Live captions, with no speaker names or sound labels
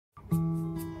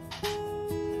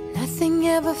Nothing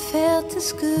ever felt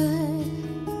as good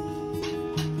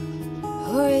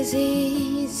or as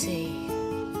easy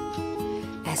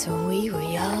as when we were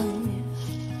young.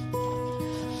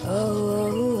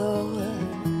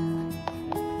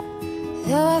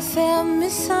 Though I felt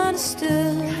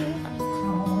misunderstood,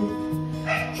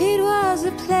 it was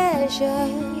a pleasure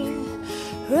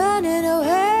running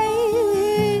away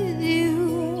with you.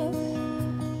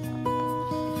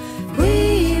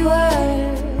 We were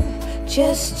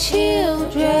just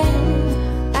children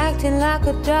acting like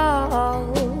a doll,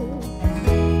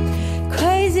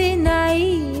 crazy,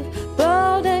 naive,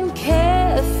 bold and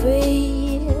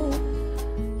carefree.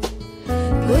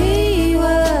 We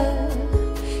were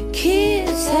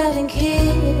kids having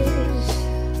kids,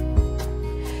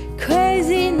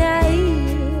 crazy,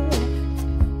 naive.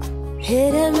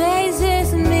 It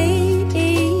amazes me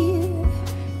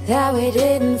that we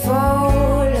didn't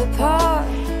fall apart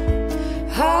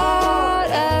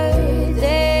harder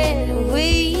than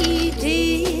we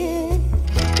did.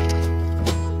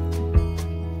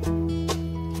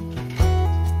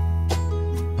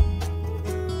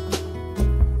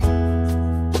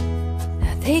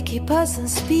 Now they keep us on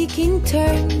speaking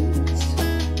terms.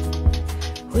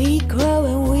 We grow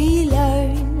and we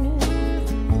learn.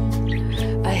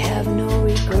 I have no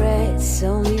regrets,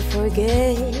 only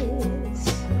forgets.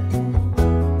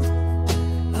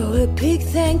 Oh, a big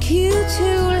thank you to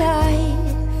life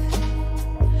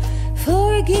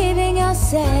for giving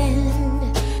us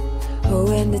end. Oh,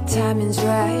 when the timing's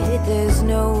right, there's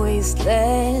no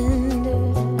wasteland.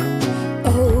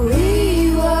 Oh,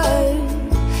 we were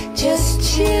just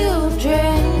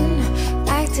children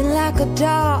acting like a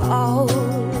doll,